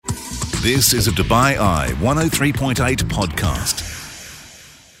This is a Dubai Eye 103.8 podcast.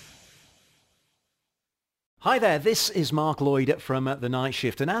 Hi there, this is Mark Lloyd from The Night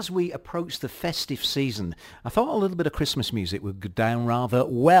Shift, and as we approach the festive season, I thought a little bit of Christmas music would go down rather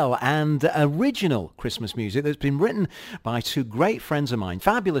well, and original Christmas music that's been written by two great friends of mine,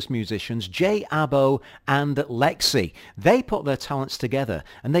 fabulous musicians, Jay Abo and Lexi. They put their talents together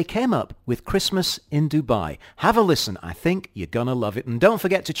and they came up with Christmas in Dubai. Have a listen, I think you're gonna love it, and don't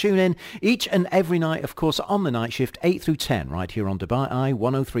forget to tune in each and every night, of course, on The Night Shift, 8 through 10, right here on Dubai Eye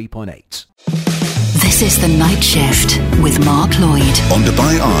 103.8. This is The Night Shift with Mark Lloyd. On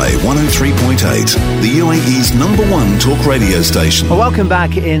Dubai Eye 103.8, the UAE's #1 talk radio station. Well, welcome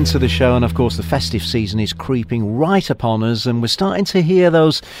back into the show, and of course the festive season is creeping right upon us, and we're starting to hear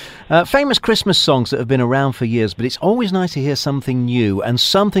those famous Christmas songs that have been around for years, but it's always nice to hear something new and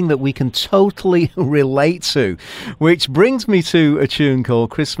something that we can totally relate to, which brings me to a tune called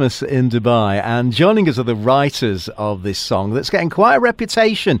Christmas in Dubai, and joining us are the writers of this song that's getting quite a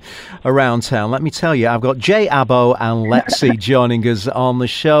reputation around town. Let me tell you, I've got Jay Abo and Lexi joining us on the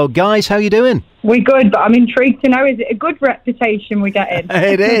show. Guys, how you doing? We're good, but I'm intrigued to know, is it a good reputation we're getting?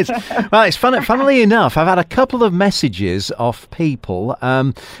 It is. Well, it's funnily enough, I've had a couple of messages off people,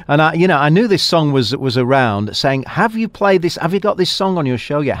 and I knew this song was around, saying, have you played this, have you got this song on your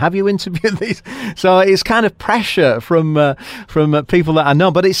show yet? Have you interviewed this? So it's kind of pressure from people that I know,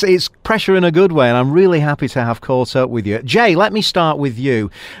 but it's pressure in a good way, and I'm really happy to have caught up with you. Jay, let me start with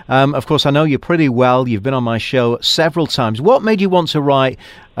you. Of course, I know you pretty well. You've been on my show several times. What made you want to write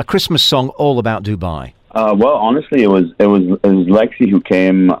a Christmas song all about Dubai? Well, honestly, it was Lexi who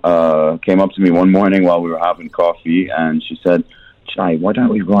came up to me one morning while we were having coffee, and she said, "Jai, why don't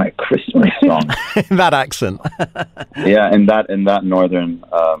we write a Christmas song?" In that accent. Yeah, in that northern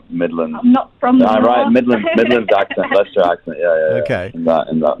Midland. I'm not from the right, Midlands accent, Leicester accent. Yeah. Okay. In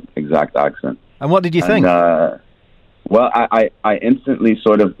that exact accent. And what did you think? Well, I instantly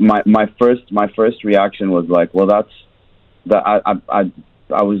sort of my first reaction was like, well,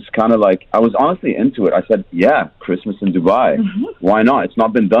 I was kind of like, I was honestly into it. I said, yeah, Christmas in Dubai. Mm-hmm. Why not? It's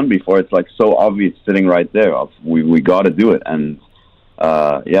not been done before. It's like so obvious sitting right there. We got to do it. And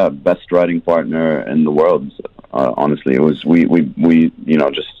best writing partner in the world. Honestly, it was we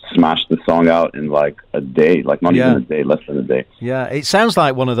just smashed the song out in like a day, like not even a day, less than a day. Yeah, it sounds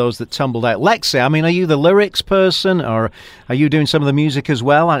like one of those that tumbled out. Lexi, I mean, are you the lyrics person, or are you doing some of the music as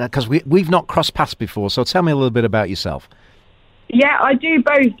well? Because we've not crossed paths before, so tell me a little bit about yourself. Yeah, I do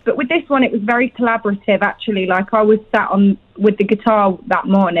both, but with this one it was very collaborative actually. Like I was sat on with the guitar that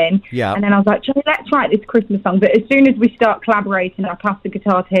morning, and then I was like, let's write this Christmas song. But as soon as we start collaborating, I pass the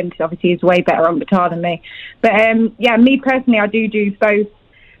guitar to him because obviously he's way better on guitar than me. But me personally, I do both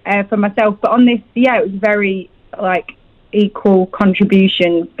for myself. But on this, it was very like equal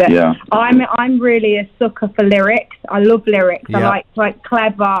contributions. But I'm really a sucker for lyrics. I love lyrics. I like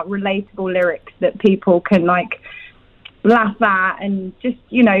clever, relatable lyrics that people can like laugh at and just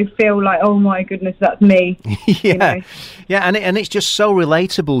feel like, oh my goodness, that's me. And it's just so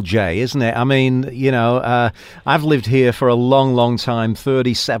relatable, Jay, isn't it? I mean, I've lived here for a long time,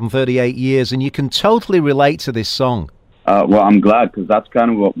 38 years, and you can totally relate to this song. Well, I'm glad, because that's kind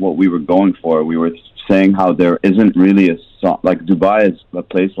of what we were going for. We were saying how there isn't really a song like Dubai is a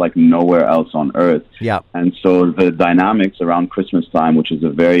place like nowhere else on earth. And so the dynamics around Christmas time, which is a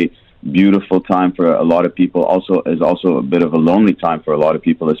very beautiful time for a lot of people, is also a bit of a lonely time for a lot of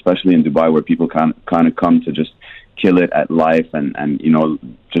people, especially in Dubai, where people kind of come to just kill it at life and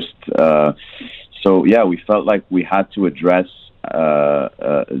we felt like we had to address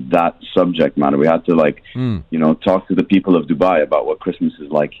that subject matter. We had to talk to the people of Dubai about what Christmas is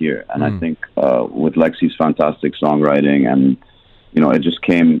like here, and I think with Lexi's fantastic songwriting and it just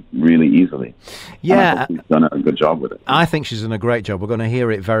came really easily. Yeah. And I think she's done a good job with it. I think she's done a great job. We're going to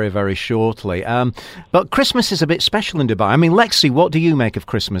hear it very, very shortly. But Christmas is a bit special in Dubai. I mean, Lexi, what do you make of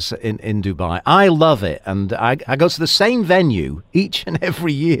Christmas in Dubai? I love it. And I go to the same venue each and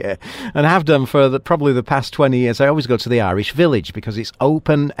every year, and have done for probably the past 20 years. I always go to the Irish Village because it's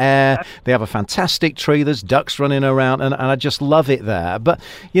open air. They have a fantastic tree. There's ducks running around, and I just love it there. But,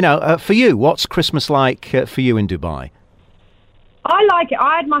 for you, what's Christmas like for you in Dubai? I like it.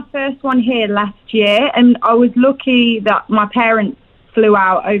 I had my first one here last year, and I was lucky that my parents flew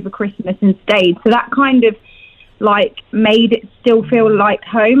out over Christmas and stayed. So that kind of made it still feel like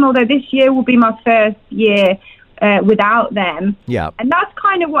home. Although this year will be my first year without them. Yeah. And that's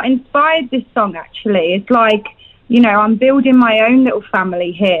kind of what inspired this song, actually. It's like, I'm building my own little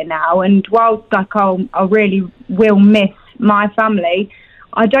family here now. And whilst I really will miss my family,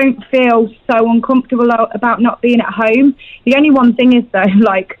 I don't feel so uncomfortable about not being at home. The only one thing is, though,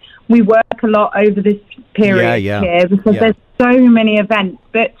 like, we work a lot over this period here because there's so many events.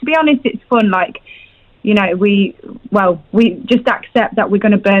 But to be honest, it's fun. Like, you know, we just accept that we're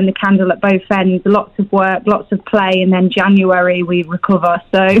going to burn the candle at both ends. Lots of work, lots of play, and then January we recover.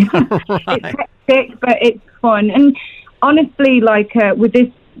 So it's hectic, but it's fun. And honestly, like with this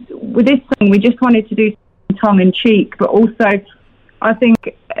song, we just wanted to do tongue in cheek, but also I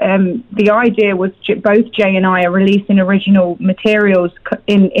think the idea was both Jay and I are releasing original materials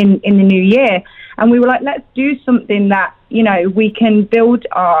in the new year, and we were like, let's do something that, you know, we can build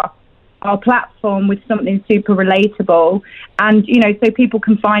our platform with something super relatable, and, you know, so people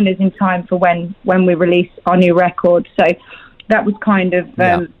can find us in time for when we release our new record. So that was kind of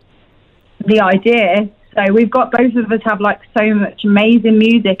the idea. So we've got, both of us have like so much amazing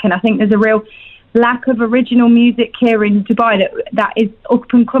music, and I think there's a real lack of original music here in Dubai that is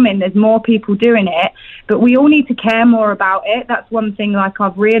up and coming. There's more people doing it, but we all need to care more about it. That's one thing, like,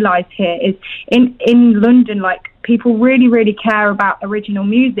 I've realised here is in London, like, people really, really care about original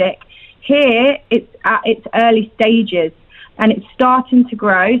music. Here, it's at its early stages, and it's starting to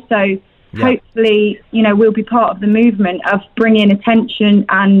grow, so hopefully, you know, we'll be part of the movement of bringing attention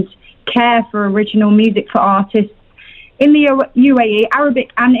and care for original music for artists in the UAE,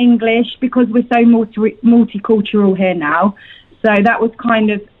 Arabic and English, because we're so multicultural here now. So that was kind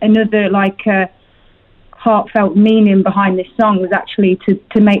of another, like, heartfelt meaning behind this song, was actually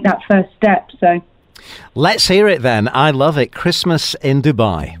to make that first step. So let's hear it then. I love it. Christmas in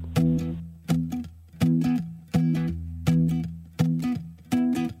Dubai.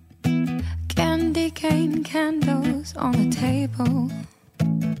 Candy cane candles on the table,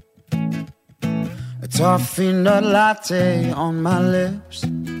 a toffee nut latte on my lips.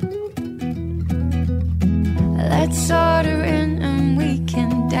 Let's order in and we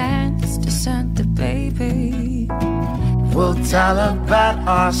can dance to Santa, baby. We'll tell about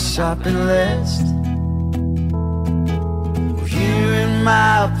our shopping list. We're here in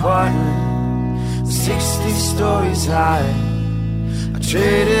my apartment, 60 stories high. I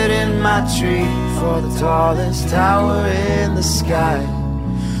traded in my tree for the tallest tower in the sky.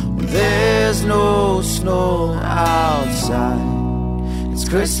 There's no snow outside. It's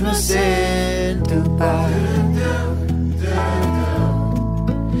Christmas in Dubai.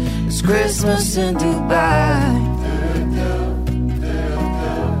 It's Christmas in Dubai.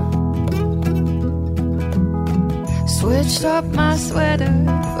 Switched up my sweater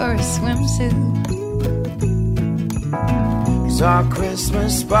for a swimsuit, 'cause our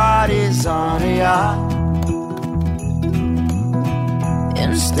Christmas party's on a yacht.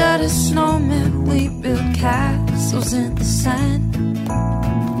 Instead of snowmen, we build castles in the sand.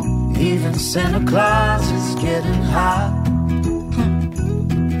 Even Santa Claus is getting hot.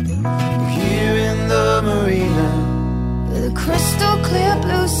 We're here in the marina, with a crystal clear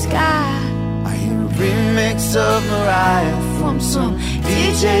blue sky. I hear a remix of Mariah from some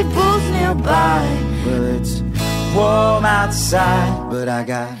DJ booth nearby. Well, it's warm outside, but I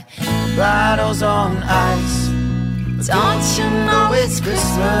got bottles on ice. Don't you know it's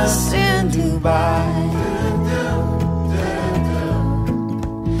Christmas in Dubai?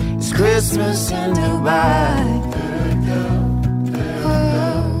 It's Christmas in Dubai.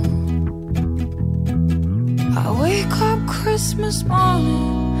 Oh. I wake up Christmas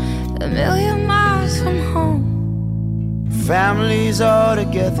morning, a million miles from home. Family's all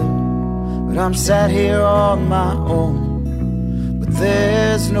together, but I'm sat here on my own. But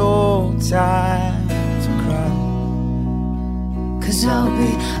there's no time, 'cause I'll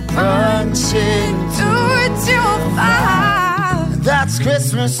be brunching 2 till 5. That's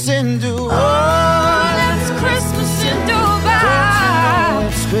Christmas in Dubai. Oh, that's Christmas in Dubai.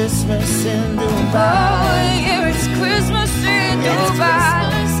 It's Christmas in Dubai. Oh, yeah, it's Christmas in Dubai.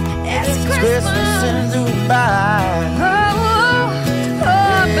 It's Christmas in Dubai. Oh,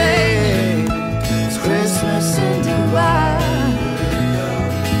 oh, baby, it's Christmas in Dubai.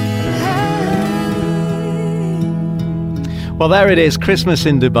 Well, there it is, Christmas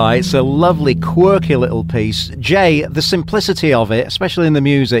in Dubai. It's a lovely, quirky little piece. Jay, the simplicity of it, especially in the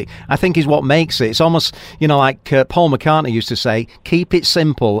music, I think is what makes it. It's almost, you know, like Paul McCartney used to say, keep it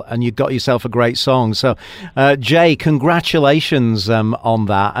simple and you've got yourself a great song. So, Jay, congratulations on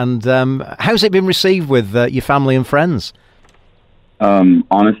that. And how's it been received with your family and friends?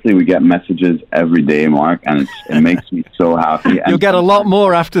 Honestly, we get messages every day, Mark, and it makes me so happy. You'll get a lot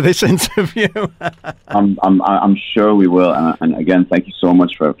more after this interview. I'm sure we will. And again, thank you so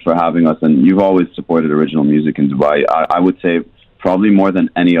much for having us. And you've always supported original music in Dubai. I would say probably more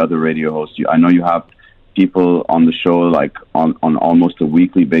than any other radio host. I know you have people on the show, like on almost a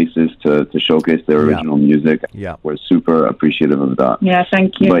weekly basis to showcase their original music. Yeah. We're super appreciative of that. Yeah,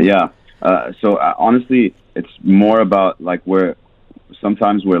 thank you. But yeah, so honestly, it's more about like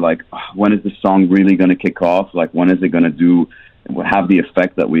sometimes we're like, when is this song really going to kick off? Like, when is it going to have the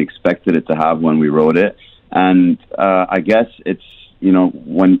effect that we expected it to have when we wrote it? And I guess it's,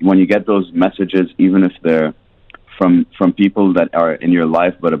 when you get those messages, even if they're from people that are in your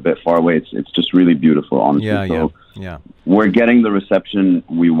life but a bit far away, it's just really beautiful, honestly. Yeah. We're getting the reception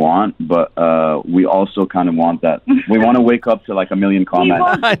we want, but we also kind of want that. We want to wake up to like a million comments. We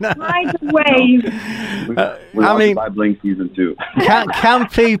want to ride the wave. We want to buy Blink Season 2. Can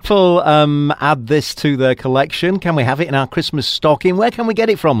people add this to their collection? Can we have it in our Christmas stocking? Where can we get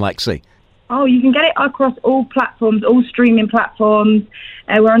it from, Lexi? Oh, you can get it across all platforms, all streaming platforms.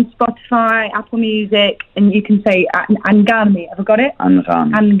 We're on Spotify, Apple Music, and you can say Angarmi. Have I got it?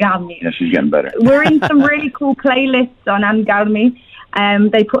 Angarmi. Yeah, she's getting better. We're in some really cool playlists on Angarmi.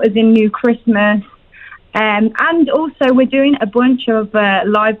 They put us in New Christmas. And also we're doing a bunch of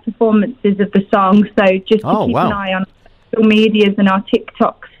live performances of the song. So just to keep an eye on social medias and our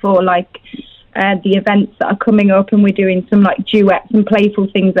TikToks for the events that are coming up, and we're doing some like duets and playful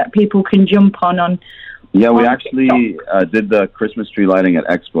things that people can jump on. Yeah, we actually did the Christmas tree lighting at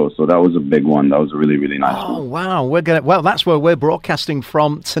Expo, so that was a big one. That was a really, really nice one. Oh, wow. That's where we're broadcasting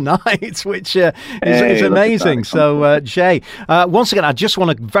from tonight, which is amazing. So, Jay, once again, I just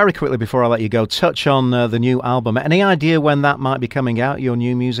want to very quickly, before I let you go, touch on the new album. Any idea when that might be coming out, your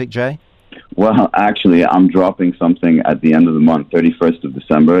new music, Jay? Well, actually, I'm dropping something at the end of the month, 31st of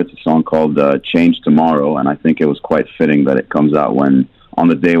December. It's a song called Change Tomorrow, and I think it was quite fitting that it comes out on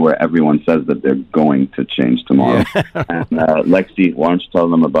the day where everyone says that they're going to change tomorrow. Yeah. And Lexi, why don't you tell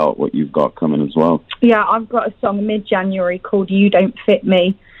them about what you've got coming as well? Yeah, I've got a song mid-January called You Don't Fit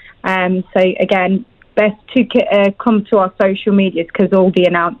Me. So again, best to come to our social medias because all the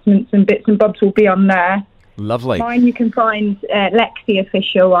announcements and bits and bobs will be on there. Lovely. Mine you can find Lexi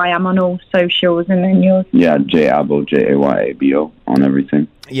Official. I am on all socials, and then yours. Yeah, Jayabo, Jayabo on everything.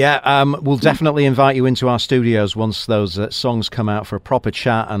 Yeah, we'll definitely invite you into our studios once those songs come out for a proper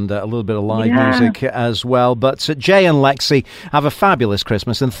chat and a little bit of live music as well. But Jay and Lexi, have a fabulous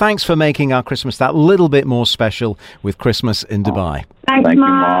Christmas, and thanks for making our Christmas that little bit more special with Christmas in Dubai. Thank you,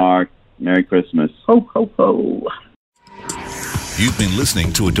 Mark. Merry Christmas. Ho, ho, ho. You've been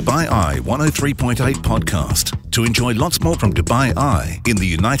listening to a Dubai Eye 103.8 podcast. To enjoy lots more from Dubai Eye in the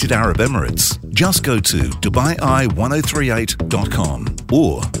United Arab Emirates, just go to DubaiEye1038.com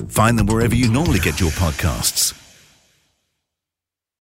or find them wherever you normally get your podcasts.